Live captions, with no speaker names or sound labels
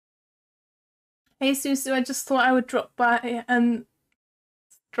Hey Susu, I just thought I would drop by and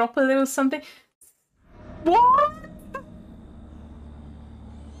drop a little something. What?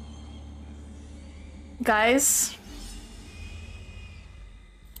 Guys?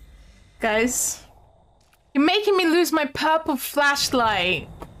 Guys? You're making me lose my purple flashlight.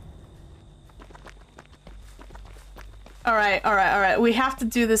 Alright. We have to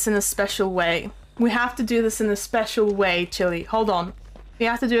do this in a special way. We have to do this in a special way, Chili. Hold on. We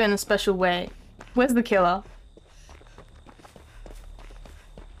have to do it in a special way. Where's the killer?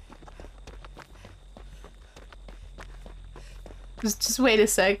 Just wait a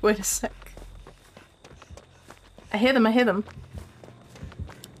sec, I hear them.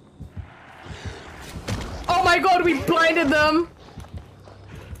 Oh my god, we blinded them!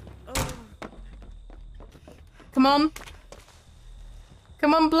 Come on.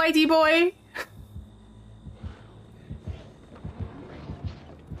 Come on, Blighty boy!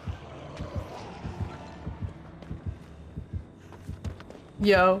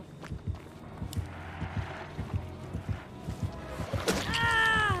 Yo.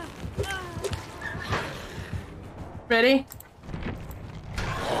 Ready?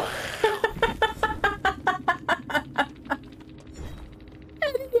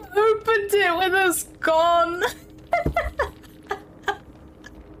 And he opened it with us gone.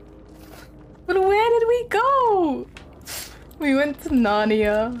 But where did we go? We went to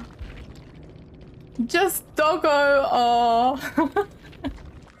Narnia. Just doggo. Oh.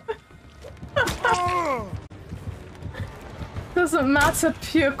 Doesn't matter,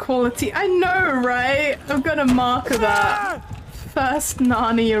 pure quality. I know, right? I'm gonna mark that. First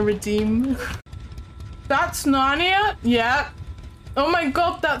Narnia redeem. That's Narnia? Yeah. Oh my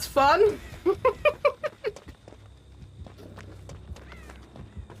god, that's fun.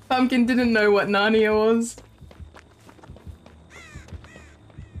 Pumpkin didn't know what Narnia was.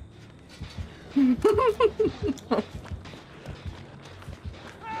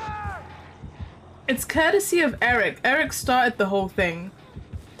 It's courtesy of Eric. Eric started the whole thing.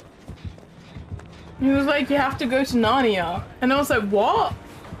 He was like, you have to go to Narnia. And I was like, what?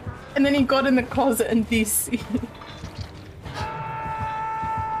 And then he got in the closet in DC.